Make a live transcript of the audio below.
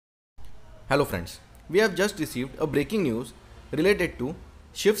Hello friends, we have just received a breaking news related to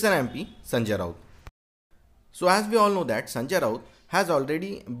Shiv Sena MP Sanjay Raut. So as we all know that Sanjay Raut has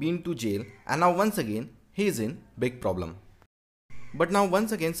already been to jail and now once again he is in big problem. But now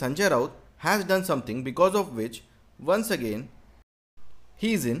once again Sanjay Raut has done something because of which once again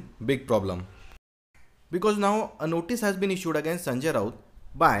he is in big problem. Because now a notice has been issued against Sanjay Raut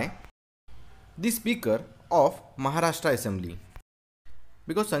by the Speaker of Maharashtra Assembly.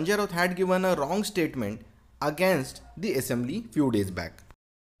 Because Sanjay Raut had given a wrong statement against the assembly few days back.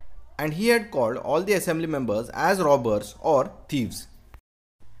 And he had called all the assembly members as robbers or thieves.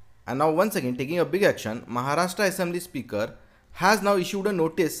 And now once again taking a big action, Maharashtra Assembly Speaker has now issued a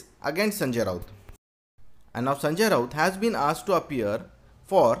notice against Sanjay Raut. And now Sanjay Raut has been asked to appear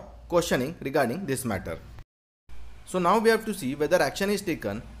for questioning regarding this matter. So now we have to see whether action is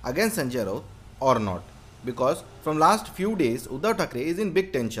taken against Sanjay Raut or not. Because from last few days Uddhav Thackeray is in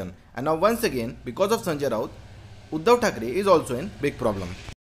big tension and now once again because of Sanjay Raut, Uddhav Thackeray is also in big problem.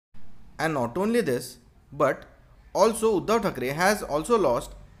 And not only this, but also Uddhav Thackeray has also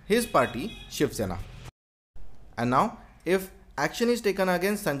lost his party Shiv Sena. And now if action is taken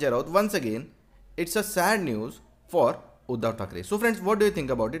against Sanjay Raut once again, it's a sad news for Uddhav Thackeray. So friends, what do you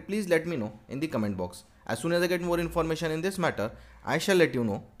think about it? Please let me know in the comment box. As soon as I get more information in this matter, I shall let you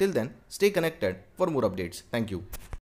know. Till then, stay connected for more updates. Thank you.